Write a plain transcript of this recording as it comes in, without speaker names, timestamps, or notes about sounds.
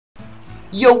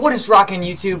Yo, what is rockin'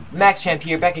 YouTube? MaxChamp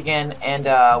here, back again, and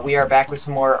we are back with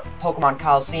some more Pokemon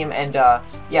Colosseum, and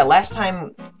yeah, last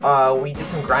time we did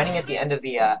some grinding at the end of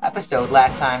the episode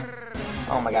last time.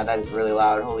 Oh my god, that is really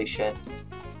loud, holy shit.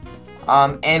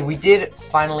 And we did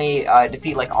finally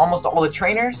defeat like almost all the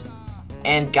trainers,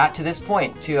 and got to this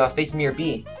point to face Miror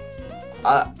B.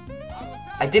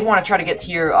 I did want to try to get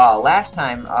here last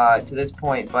time to this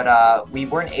point, but we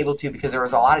weren't able to because there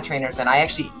was a lot of trainers, and I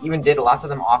actually even did lots of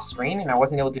them off screen, and I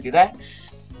wasn't able to do that.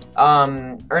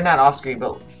 Or not off screen,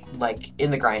 but like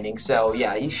in the grinding. So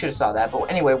yeah, you should have saw that.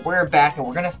 But anyway, we're back and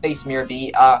we're gonna face Miror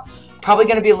B. Probably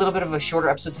gonna be a little bit of a shorter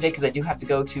episode today because I do have to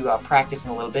go to practice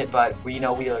in a little bit. But we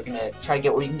are gonna try to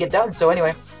get what we can get done. So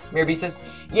anyway, Miror B says,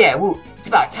 "Yeah, woo, it's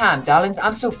about time, darlings.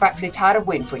 I'm so frightfully tired of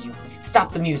waiting for you.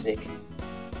 Stop the music."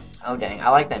 Oh dang, I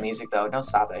like that music though. Don't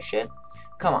stop that shit.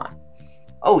 Come on.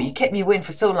 Oh, you kept me waiting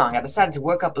for so long, I decided to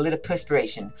work up a little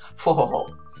perspiration.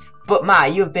 Ho. But my,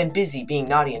 you have been busy being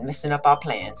naughty and messing up our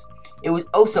plans. It was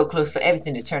oh so close for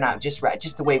everything to turn out just right,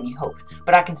 just the way we hoped.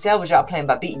 But I can salvage our plan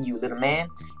by beating you, little man.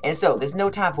 And so, there's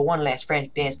no time for one last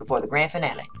frantic dance before the grand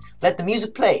finale. Let the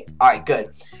music play. Alright,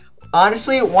 good.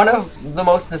 Honestly, one of the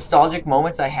most nostalgic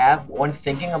moments I have when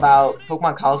thinking about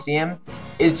Pokemon Colosseum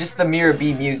is just the Miror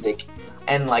B music.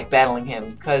 And like battling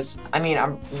him, because I mean,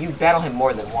 you battle him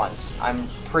more than once. I'm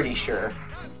pretty sure.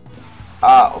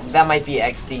 That might be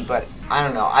XD, but I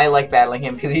don't know. I like battling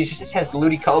him because he just has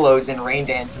Ludicolo's and Rain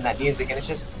Dance and that music, and it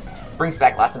just brings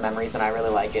back lots of memories, and I really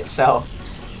like it. So,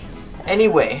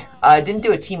 anyway, I didn't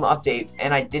do a team update,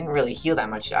 and I didn't really heal that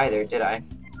much either, did I?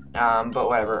 But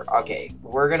whatever. Okay,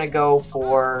 we're gonna go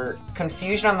for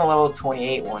Confusion on the level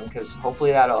 28 one, because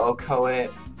hopefully that'll OHKO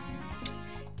it.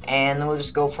 And then we'll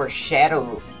just go for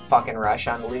Shadow fucking Rush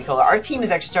on the Ludicolo. Our team is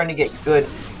actually starting to get good.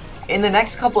 In the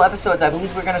next couple episodes, I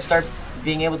believe we're going to start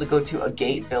being able to go to a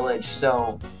gate village,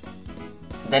 so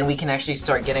then we can actually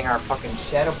start getting our fucking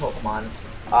Shadow Pokemon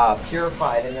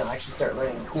purified, and then actually start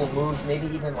learning cool moves, maybe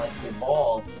even like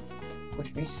evolve, which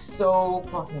would be so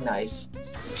fucking nice.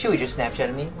 Chewy just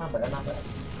Snapchatted me. Not bad, not bad.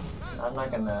 I'm not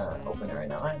going to open it right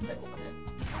now. I'm going to open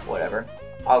it. Whatever.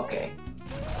 Okay.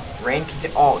 Rain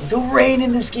oh, the rain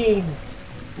in this game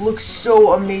looks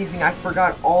so amazing. I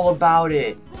forgot all about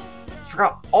it.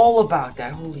 Forgot all about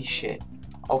that. Holy shit.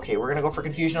 Okay, we're gonna go for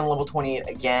Confusion on level 28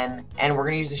 again, and we're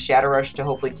gonna use the Shadow Rush to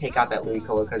hopefully take out that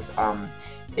Ludicolo, because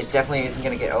it definitely isn't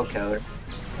gonna get OHKO'd.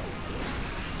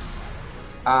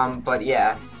 But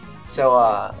yeah.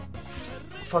 So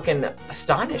fucking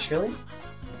Astonish, really?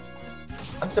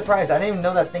 I'm surprised. I didn't even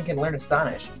know that thing can learn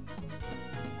Astonish.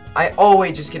 Oh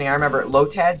wait, just kidding. I remember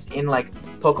Lotads in like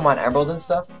Pokemon Emerald and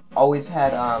stuff always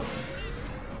had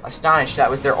Astonish. That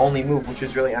was their only move, which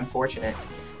was really unfortunate.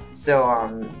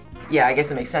 So yeah, I guess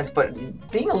it makes sense. But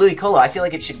being a Ludicolo, I feel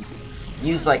like it should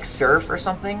use like Surf or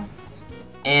something,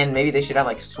 and maybe they should have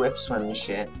like Swift Swim and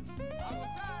shit.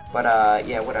 But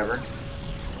yeah, whatever.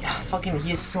 Fucking, he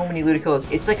has so many Ludicolos.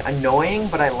 It's like annoying,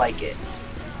 but I like it,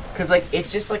 cause like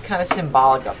it's just like kind of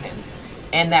symbolic of him.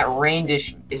 And that Rain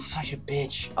Dish is such a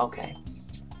bitch. Okay.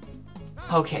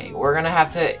 Okay, we're gonna have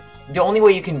to... The only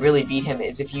way you can really beat him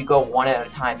is if you go one at a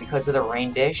time because of the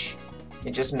Rain Dish.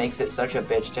 It just makes it such a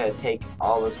bitch to take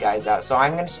all those guys out. So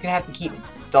I'm just gonna have to keep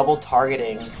double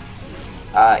targeting.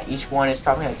 Each one is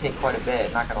probably gonna take quite a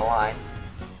bit, not gonna lie.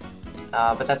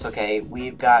 But that's okay.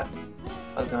 We've got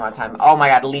a good amount of time. Oh my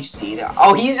god, Leech Seed.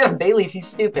 Oh, he's a Bayleaf, he's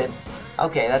stupid.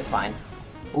 Okay, that's fine.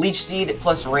 Leech Seed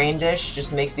plus Rain Dish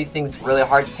just makes these things really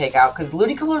hard to take out, because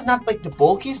Ludicolo is not like the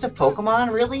bulkiest of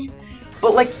Pokemon, really,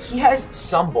 but like he has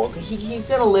some bulk. He's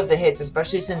gonna live the hits,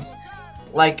 especially since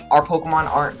like our Pokemon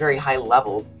aren't very high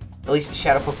leveled. At least the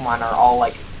Shadow Pokemon are all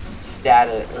like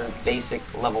static or basic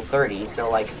level 30, so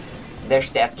like their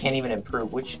stats can't even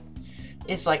improve, which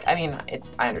is like, I mean,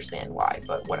 I understand why,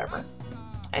 but whatever.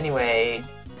 Anyway,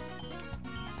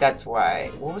 that's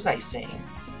why. What was I saying?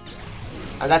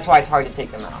 That's why it's hard to take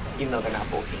them out, even though they're not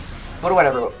bulky. But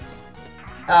whatever.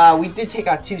 We did take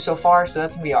out 2 so far, so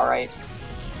that's gonna be alright.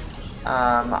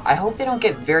 I hope they don't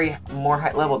get very more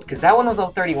high leveled, because that one was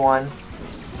level 31.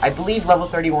 I believe level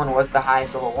 31 was the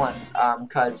highest level one,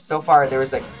 because so far there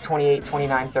was like 28,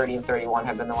 29, 30, and 31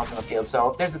 have been the ones on the field. So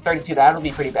if there's a 32, that'll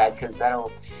be pretty bad, because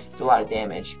that'll do a lot of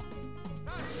damage.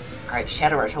 Alright,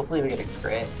 Shadow Rush. Hopefully we get a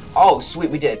crit. Oh,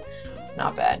 sweet, we did.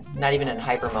 Not bad. Not even in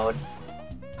hyper mode.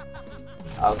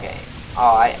 Okay.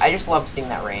 Oh, I just love seeing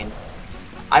that rain.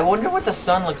 I wonder what the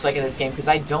sun looks like in this game, because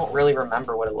I don't really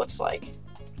remember what it looks like.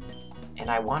 And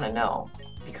I want to know,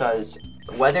 because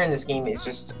the weather in this game is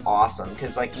just awesome,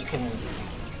 because like you can...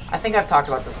 I think I've talked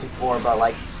about this before, but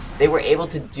like they were able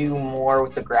to do more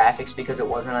with the graphics because it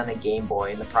wasn't on a Game Boy,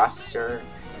 and the processor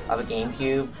of a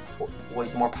GameCube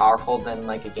was more powerful than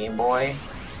like a Game Boy.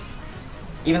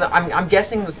 Even though I'm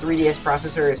guessing the 3DS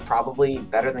processor is probably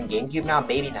better than GameCube now,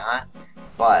 maybe not.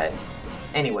 But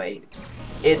anyway,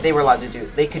 they were allowed to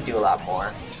do, they could do a lot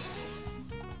more.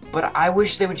 But I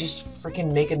wish they would just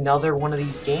freaking make another one of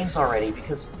these games already,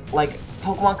 because like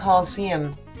Pokémon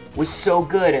Colosseum was so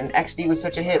good and XD was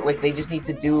such a hit. Like they just need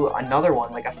to do another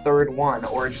one, like a third one,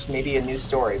 or just maybe a new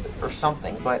story or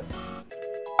something. But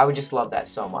I would just love that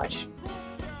so much.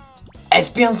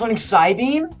 Espeon's learning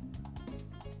Psybeam?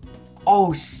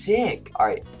 Oh, sick.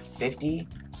 Alright, 50.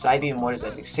 Psybeam, what does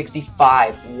that do?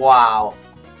 65. Wow.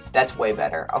 That's way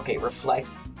better. Okay, Reflect.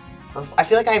 I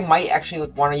feel like I might actually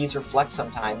want to use Reflect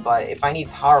sometime, but if I need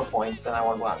power points, then I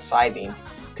want to go on Psybeam,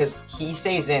 because he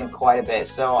stays in quite a bit.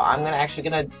 So I'm actually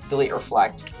gonna delete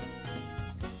Reflect,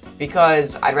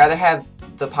 because I'd rather have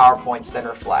the power points than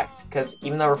Reflect, because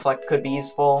even though Reflect could be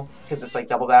useful, because it's like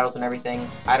double battles and everything,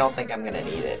 I don't think I'm gonna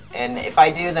need it. And if I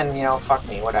do, then, you know, fuck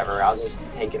me, whatever, I'll just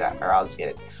take it out, or I'll just get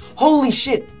it. Holy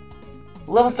shit!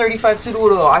 Level 35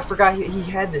 Sudowoodo, I forgot he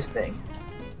had this thing.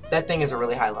 That thing is a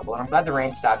really high level, and I'm glad the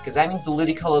rain stopped, because that means the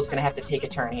Ludicolo is going to have to take a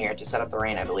turn here to set up the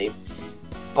rain, I believe.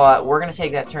 But we're going to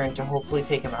take that turn to hopefully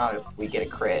take him out if we get a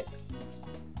crit.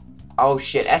 Oh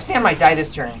shit, Espeon might die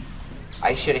this turn.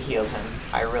 I should have healed him.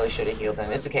 I really should have healed him.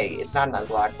 It's okay, it's not a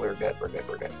Nuzlocke, we're good, we're good,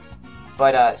 we're good.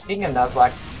 But speaking of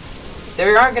Nuzlocks,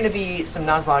 there are going to be some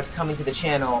Nuzlocks coming to the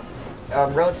channel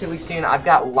relatively soon. I've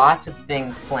got lots of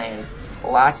things planned.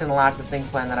 Lots and lots of things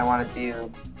planned that I want to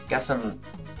do. Got some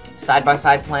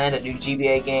side-by-side planned, a new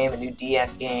GBA game, a new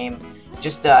DS game.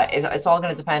 Just, it's all going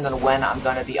to depend on when I'm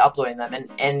going to be uploading them.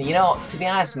 And, you know, to be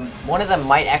honest, one of them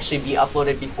might actually be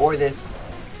uploaded before this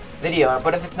video.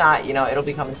 But if it's not, you know, it'll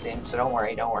be coming soon. So don't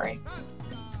worry, don't worry.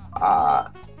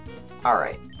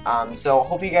 Alright. So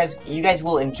hope you guys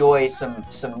will enjoy some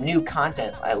new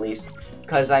content, at least.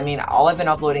 Because, I mean, all I've been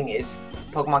uploading is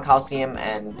Pokemon Colosseum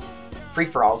and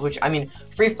free-for-alls, which, I mean,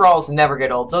 free-for-alls never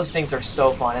get old. Those things are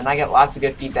so fun, and I get lots of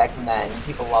good feedback from that, and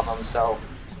people love them, so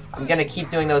I'm gonna keep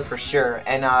doing those for sure.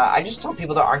 And I just told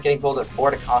people that aren't getting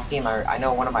bored of Colosseum. I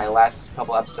know one of my last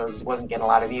couple episodes wasn't getting a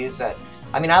lot of views. I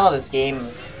mean, I love this game,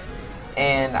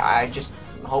 and I just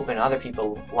hoping other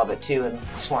people love it too and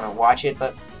just want to watch it,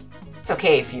 but it's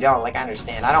okay if you don't. Like, I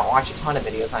understand. I don't watch a ton of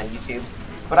videos on YouTube,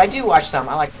 but I do watch some.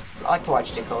 I like to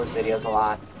watch Jaco's videos a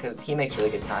lot, because he makes really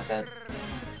good content.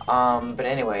 But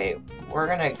anyway, we're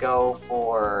gonna go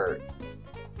for...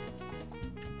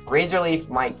 Razor Leaf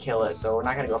might kill us, so we're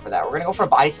not gonna go for that. We're gonna go for a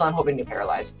Body Slam, hoping to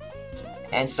paralyze.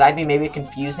 And Psybeam maybe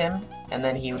confuse him, and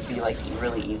then he would be, like,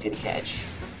 really easy to catch.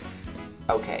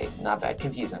 Okay, not bad.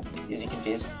 Confuse him. Is he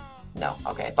confused? No.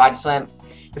 Okay, Body Slam.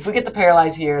 If we get the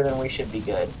paralyze here, then we should be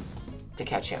good to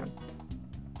catch him.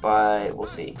 But we'll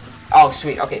see. Oh,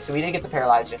 sweet. Okay, so we did get the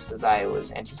paralyze just as I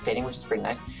was anticipating, which is pretty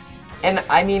nice. And,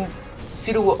 I mean...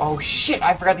 oh shit,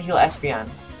 I forgot to heal Espeon.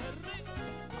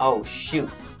 Oh shoot.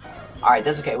 Alright,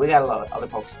 that's okay, we got a lot of other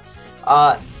pokes.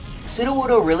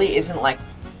 Sudowoodo really isn't like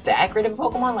that great of a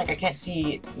Pokemon, like I can't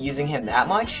see using him that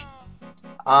much.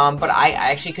 But I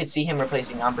actually could see him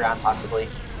replacing Umbreon possibly.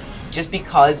 Just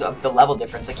because of the level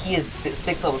difference. Like he is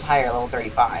 6 levels higher, level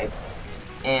 35.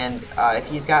 And if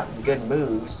he's got good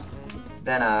moves,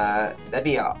 then that'd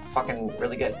be fucking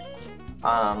really good.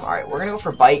 Alright, we're gonna go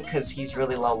for Bite because he's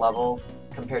really low leveled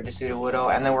compared to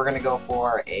Sudowoodo, and then we're gonna go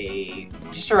for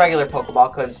just a regular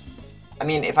Pokeball because, I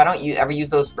mean, if I don't ever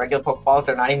use those regular Pokeballs,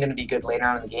 they're not even gonna be good later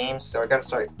on in the game, so I gotta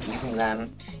start using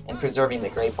them and preserving the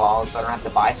Great Balls so I don't have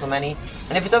to buy so many.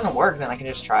 And if it doesn't work, then I can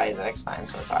just try it the next time,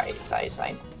 so it's alright, it's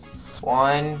alright.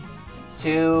 1,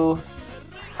 2,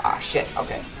 ah, shit,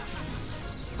 okay.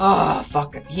 Oh,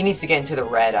 fuck, he needs to get into the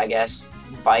red, I guess.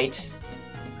 Bite.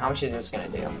 How much is this gonna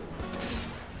do?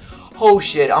 Oh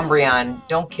shit, Umbreon,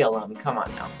 don't kill him. Come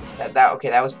on now. Okay,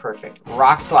 that was perfect.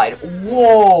 Rock Slide.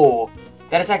 Whoa!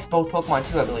 That attacks both Pokemon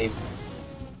too, I believe.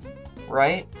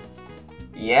 Right?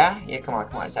 Yeah? Yeah, come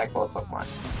on, attack both Pokemon.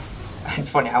 It's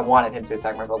funny, I wanted him to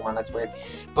attack my Pokemon, that's weird.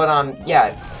 But,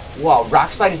 yeah. Whoa, Rock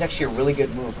Slide is actually a really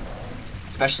good move.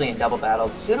 Especially in double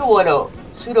battles.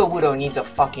 Sudowoodo needs a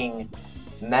fucking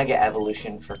Mega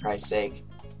Evolution, for Christ's sake.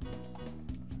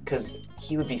 Because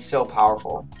he would be so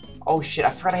powerful. Oh shit, I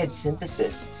forgot I had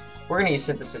Synthesis. We're gonna use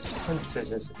Synthesis, because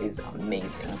Synthesis is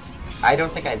amazing. I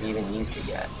don't think I've even used it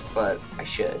yet, but I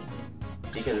should.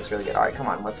 Because it's really good. Alright, come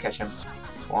on, let's catch him.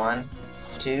 1,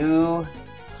 2,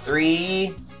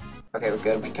 3. Okay, we're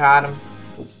good. We caught him.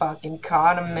 We fucking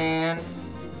caught him, man.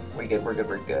 We're good, we're good,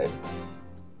 we're good.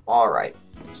 Alright.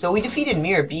 So we defeated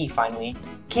Miror B, finally.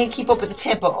 Can't keep up with the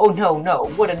tempo. Oh no, no.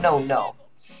 What a no, no.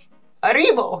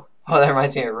 Arribo! Oh, that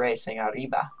reminds me of Ray saying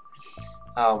Arriba.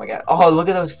 Oh my god. Oh, look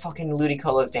at those fucking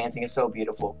Ludicolo's dancing. It's so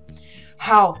beautiful.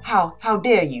 How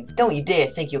dare you? Don't you dare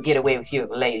think you'll get away with your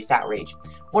latest outrage.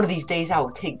 One of these days I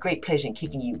will take great pleasure in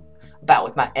kicking you about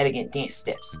with my elegant dance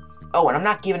steps. Oh, and I'm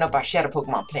not giving up our Shadow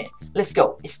Pokemon plan. Let's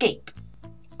go. Escape.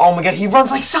 Oh my god, he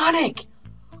runs like Sonic!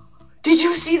 Did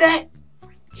you see that?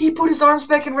 He put his arms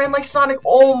back and ran like Sonic.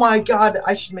 Oh my god,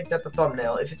 I should make that the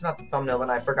thumbnail. If it's not the thumbnail, then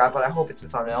I forgot, but I hope it's the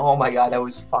thumbnail. Oh my god, that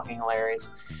was fucking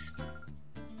hilarious.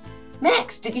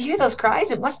 Max, did you hear those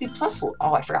cries? It must be Plusle.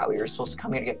 Oh, I forgot we were supposed to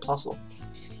come here to get Plusle.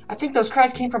 I think those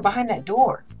cries came from behind that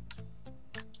door.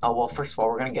 Oh, well, first of all,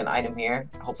 we're going to get an item here.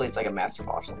 Hopefully it's like a Master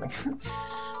Ball or something.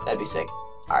 That'd be sick.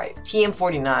 Alright,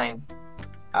 TM49.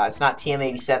 It's not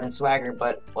TM87 Swagger,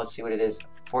 but let's see what it is.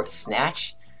 For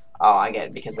Snatch? Oh, I get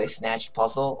it, because they snatched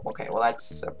Plusle. Okay, well,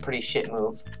 that's a pretty shit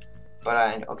move.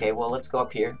 But, okay, well, let's go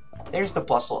up here. There's the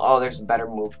Plusle. Oh, there's a better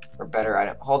move, or better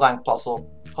item. Hold on, Plusle.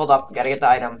 Hold up, gotta get the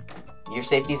item. Your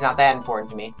safety's not that important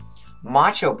to me.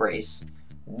 Macho Brace.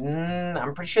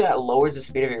 I'm pretty sure that lowers the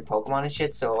speed of your Pokemon and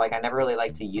shit, so, like, I never really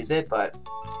like to use it, but,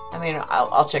 I mean,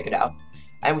 I'll check it out.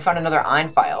 And we found another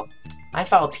Einfile.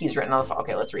 Einfile P is written on the file.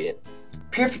 Okay, let's read it.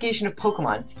 Purification of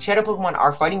Pokemon. Shadow Pokemon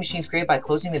are fighting machines created by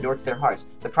closing the door to their hearts.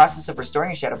 The process of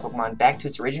restoring a Shadow Pokemon back to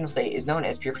its original state is known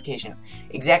as purification.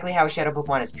 Exactly how a Shadow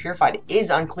Pokemon is purified is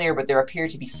unclear, but there appear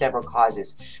to be several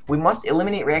causes. We must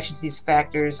eliminate reaction to these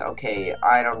factors. Okay,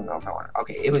 I don't know if I want to.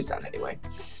 Okay, it was done anyway.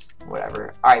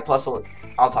 Whatever. Alright, plus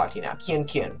I'll talk to you now.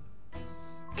 Kyun.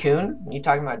 Coon? You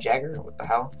talking about Jagger? What the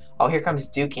hell? Oh, here comes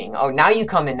Duking. Oh, now you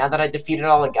come in, now that I defeated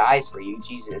all the guys for you.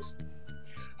 Jesus.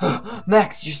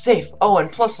 Max, you're safe. Oh,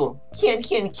 and Plusle. Kyun.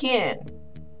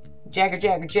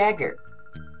 Jagger.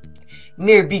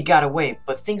 Miror B got away,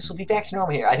 but things will be back to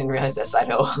normal here. I didn't realize that side.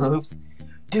 Oh, oops.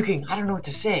 Duking, I don't know what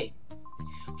to say.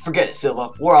 Forget it, Silva.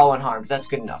 We're all unharmed. That's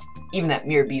good enough. Even that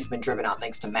Miror B's been driven out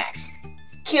thanks to Max.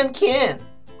 Kyun.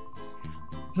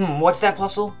 What's that,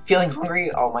 Plusle? Feeling hungry?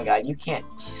 Oh my god, you can't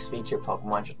speak to your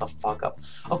Pokemon. Shut the fuck up.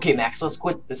 Okay, Max, let's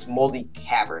quit this moldy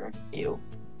cavern. Ew.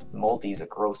 Moldy's a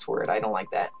gross word. I don't like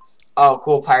that. Oh,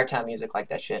 cool. Pirate Town music, like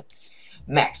that shit.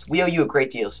 Max, we owe you a great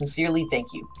deal. Sincerely,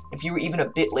 thank you. If you were even a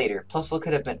bit later, Plusle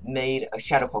could have made a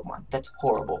Shadow Pokemon. That's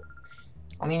horrible.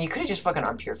 I mean, you could have just fucking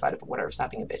unpurified it, but whatever.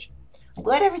 Stop being a bitch. I'm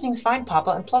glad everything's fine,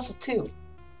 Papa, and Plusle too.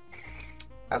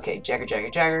 Okay,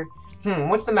 Jagger.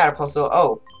 What's the matter, Plusle?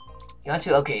 Oh, you want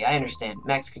to? Okay, I understand.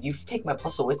 Max, could you take my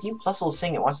Plusle with you? Plusle's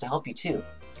saying it wants to help you too.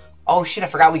 Oh shit, I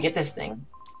forgot we get this thing.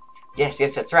 Yes,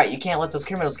 that's right. You can't let those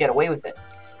criminals get away with it.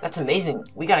 That's amazing.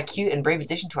 We got a cute and brave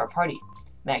addition to our party.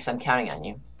 Max, I'm counting on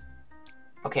you.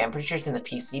 Okay, I'm pretty sure it's in the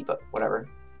PC, but whatever.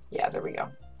 Yeah, there we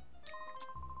go.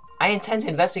 I intend to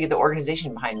investigate the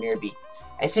organization behind Miror B.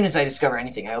 As soon as I discover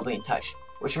anything, I will be in touch.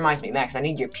 Which reminds me, Max, I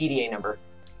need your PDA number.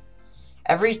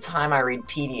 Every time I read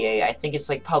PDA, I think it's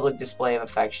like public display of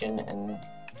affection, and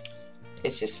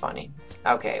it's just funny.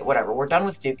 Okay, whatever. We're done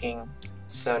with duking,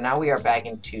 so now we are back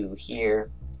into here.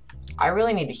 I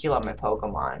really need to heal up my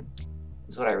Pokemon.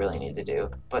 Is what I really need to do.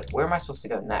 But where am I supposed to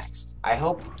go next? I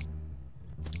hope...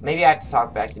 Maybe I have to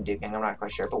talk back to duking. I'm not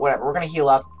quite sure. But whatever. We're going to heal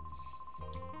up.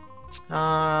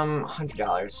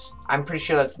 $100. I'm pretty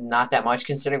sure that's not that much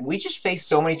considering we just faced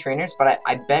so many trainers. But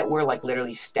I bet we're like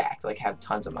literally stacked. Like have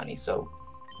tons of money. So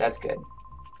that's good.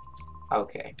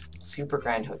 Okay. Super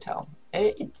Grand Hotel.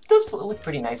 It does look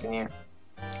pretty nice in here.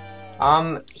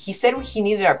 He said he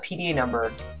needed our PDA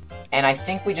number. And I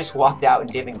think we just walked out and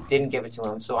didn't give it to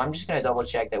him, so I'm just gonna double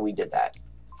check that we did that.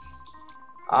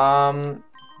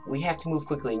 We have to move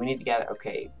quickly. We need to get...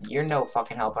 Okay, you're no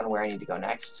fucking help on where I need to go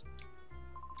next.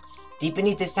 Deep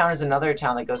beneath this town is another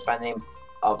town that goes by the name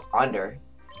of Under.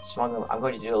 So I'm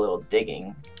going to do a little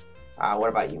digging. What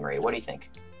about you, Marie? What do you think?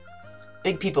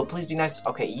 Big people, please be nice to...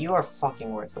 Okay, you are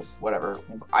fucking worthless. Whatever.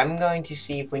 I'm going to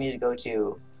see if we need to go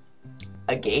to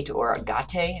a gate or a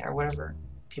gate or whatever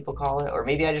people call it, or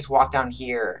maybe I just walk down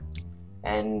here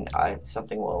and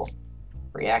something will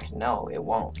react. No, it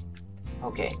won't.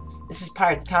 Okay, this is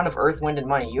Pirate, the town of Earth, Wind, and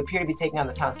Money. You appear to be taking on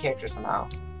the town's character somehow.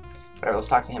 Whatever, let's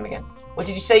talk to him again. What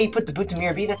did you say? You put the boot to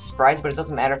Miror B? That's a surprise, but it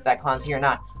doesn't matter if that clown's here or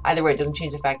not. Either way, it doesn't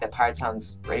change the fact that Pirate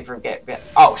Town's ready for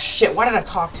Oh shit, why did I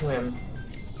talk to him?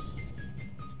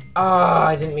 Oh,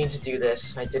 I didn't mean to do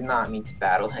this. I did not mean to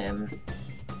battle him.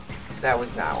 That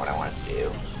was not what I wanted to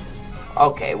do.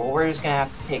 Okay, well, we're just gonna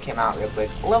have to take him out real quick.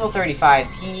 Level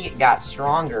 35s, he got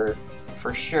stronger,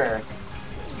 for sure.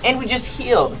 And we just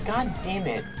healed. God damn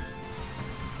it.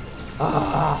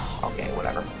 Okay,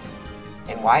 whatever.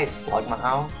 And why is Slugma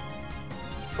out?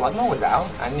 Slugma was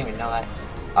out? I didn't even know that.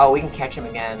 Oh, we can catch him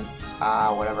again.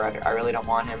 Whatever, I really don't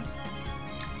want him.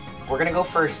 We're gonna go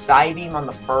for Psybeam on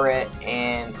the Furret,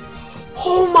 and...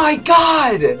 Oh my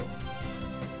god!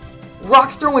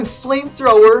 Rock throw and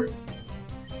flamethrower.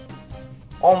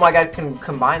 Oh my god, can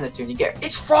combine the two and you get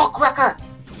it's Rock Wrecker!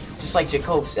 Just like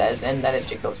Jacob says, and that is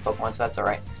Jacob's Pokemon, so that's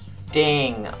alright.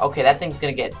 Dang. Okay, that thing's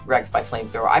gonna get wrecked by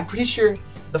flamethrower. I'm pretty sure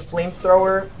the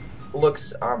flamethrower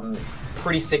looks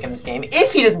pretty sick in this game.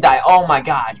 If he doesn't die, oh my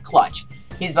god, clutch.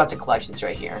 He's about to clutch this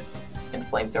right here. And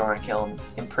flamethrower and kill him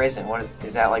in prison. What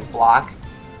is that, like block?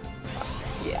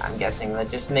 Yeah, I'm guessing that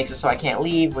just makes it so I can't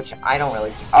leave, which I don't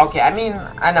really... Okay, I mean,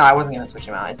 I know I wasn't going to switch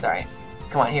him out. It's alright.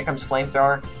 Come on, here comes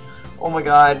Flamethrower. Oh my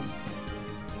god.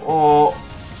 Oh,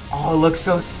 it looks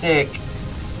so sick.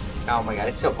 Oh my god,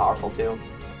 it's so powerful too.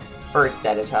 It's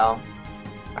dead as hell.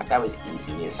 Alright, that was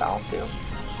easy as hell too.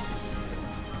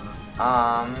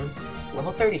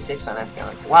 Level 36 on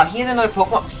Espeon. Wow, he has another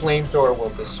Pokemon. Flamethrower will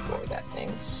destroy that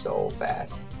thing so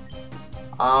fast.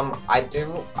 I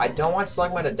don't want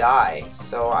Slugma to die,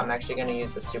 so I'm actually going to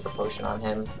use the Super Potion on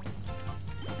him.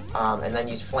 And then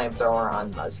use Flamethrower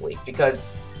on Nuzleaf,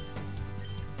 because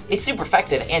it's super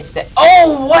effective and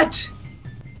oh, what?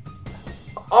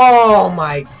 Oh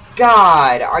my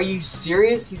god, are you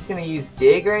serious? He's going to use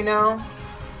Dig right now?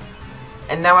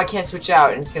 And now I can't switch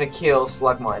out, and it's going to kill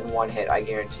Slugma in one hit, I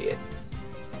guarantee it.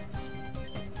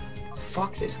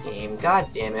 Fuck this game.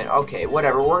 God damn it. Okay,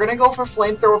 whatever. We're gonna go for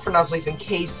Flamethrower for Nuzleaf in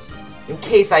case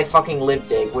I fucking live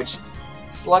Dig, which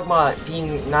Slugma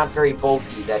being not very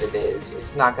bulky that it is,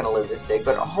 it's not gonna live this Dig,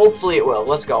 but hopefully it will.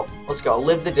 Let's go. Let's go.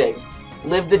 Live the Dig.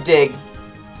 Live the Dig.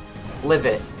 Live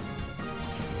it.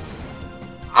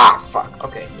 Ah, fuck.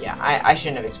 Okay, yeah. I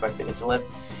shouldn't have expected it to live.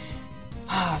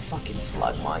 Ah, fucking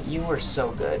Slugma. You were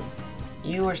so good.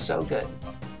 You were so good.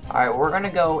 Alright, we're gonna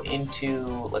go into,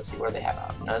 let's see where they have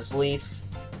out. Nuzleaf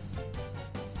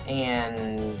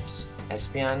and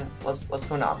Espeon. Let's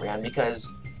go into Umbreon because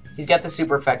he's got the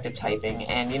super effective typing,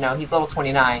 and you know, he's level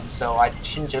 29, so I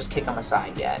shouldn't just kick him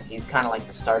aside yet. He's kind of like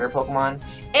the starter Pokemon.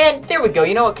 And there we go.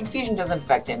 You know what? Confusion doesn't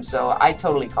affect him, so I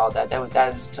totally called that.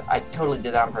 I totally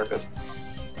did that on purpose.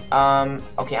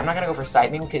 Okay, I'm not gonna go for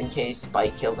Side Beam in case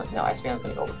Bite kills him. No, Espeon's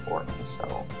gonna go before him,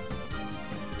 so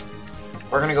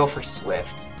we're gonna go for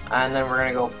Swift. And then we're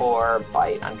gonna go for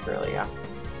Bite on Kirlia.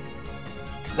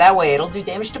 Because that way it'll do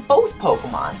damage to both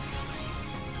Pokemon.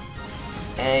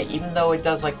 And even though it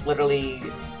does like literally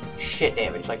shit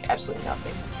damage, like absolutely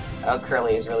nothing.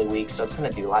 Kirlia is really weak, so it's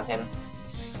gonna do a lot to him.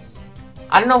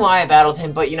 I don't know why I battled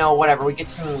him, but you know, whatever. We get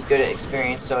some good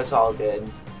experience, so it's all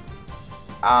good.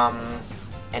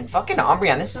 And fucking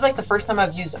Umbreon. This is like the first time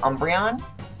I've used Umbreon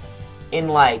in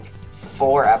like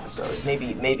 4 episodes.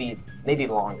 Maybe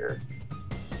longer.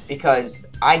 Because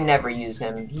I never use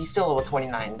him. He's still level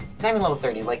 29. He's not even level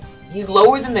 30. Like, he's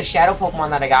lower than the Shadow Pokemon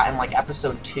that I got in, like,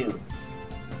 episode 2.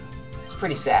 It's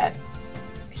pretty sad.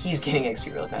 He's getting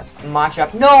XP really fast.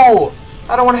 Machop. No!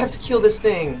 I don't want to have to kill this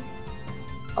thing.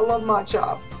 I love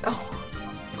Machop. Oh.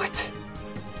 What?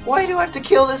 Why do I have to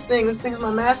kill this thing? This thing's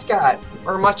my mascot.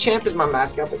 Or Machamp is my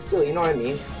mascot, but still, you know what I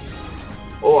mean?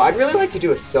 Oh, I'd really like to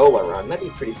do a solo run. That'd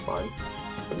be pretty fun.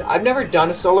 I've never done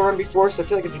a solo run before, so I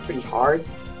feel like it'd be pretty hard.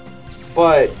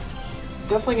 But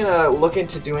definitely gonna look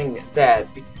into doing that.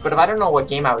 But if I don't know what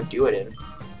game I would do it in,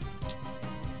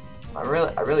 I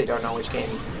really don't know which game.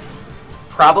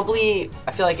 Probably,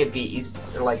 I feel like it'd be easy,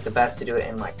 or like the best to do it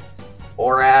in like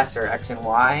ORAS or X and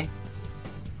Y.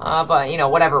 But you know,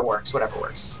 whatever works, whatever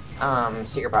works.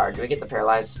 Secret Power. Do we get the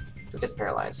Paralyze? Do we get the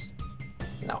Paralyze?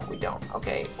 No, we don't.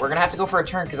 Okay, we're gonna have to go for a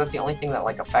turn because that's the only thing that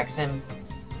like affects him.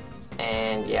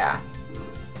 And yeah.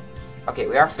 Okay,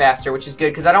 we are faster, which is good,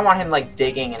 because I don't want him, like,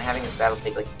 digging and having this battle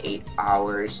take, like, 8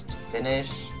 hours to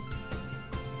finish.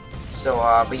 So,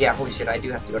 but yeah, holy shit, I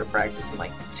do have to go to practice in,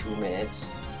 like, 2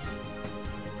 minutes.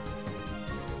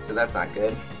 So that's not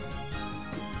good.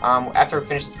 After we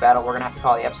finish this battle, we're gonna have to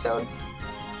call the episode.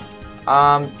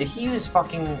 Did he use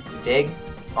fucking Dig?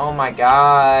 Oh my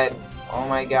god. Oh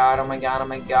my god, oh my god, oh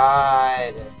my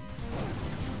god.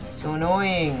 It's so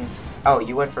annoying. Oh,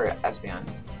 you went for Espeon.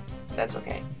 That's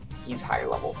okay. He's higher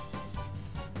level.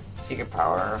 Secret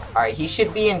Power. Alright, he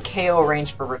should be in KO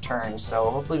range for return, so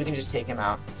hopefully we can just take him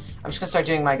out. I'm just going to start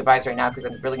doing my goodbyes right now because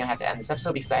I'm really going to have to end this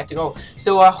episode because I have to go.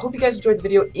 So I hope you guys enjoyed the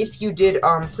video. If you did,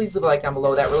 please leave a like down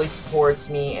below. That really supports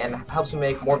me and helps me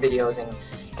make more videos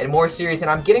and more series.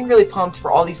 And I'm getting really pumped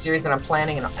for all these series that I'm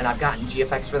planning, and I've gotten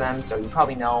GFX for them, so you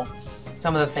probably know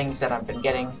some of the things that I've been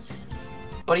getting.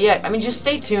 But yeah, I mean, just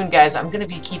stay tuned, guys. I'm going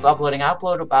to keep uploading. I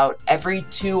upload about every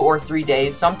 2 or 3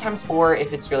 days, sometimes 4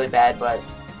 if it's really bad, but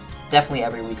definitely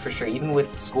every week for sure, even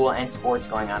with school and sports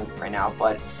going on right now.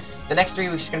 But the next 3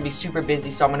 weeks are going to be super busy,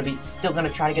 so I'm going to be still going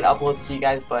to try to get uploads to you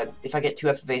guys, but if I get 2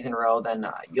 FFAs in a row, then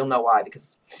you'll know why,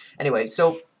 because anyway,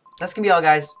 so that's gonna be all,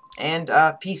 guys. And,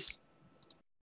 peace.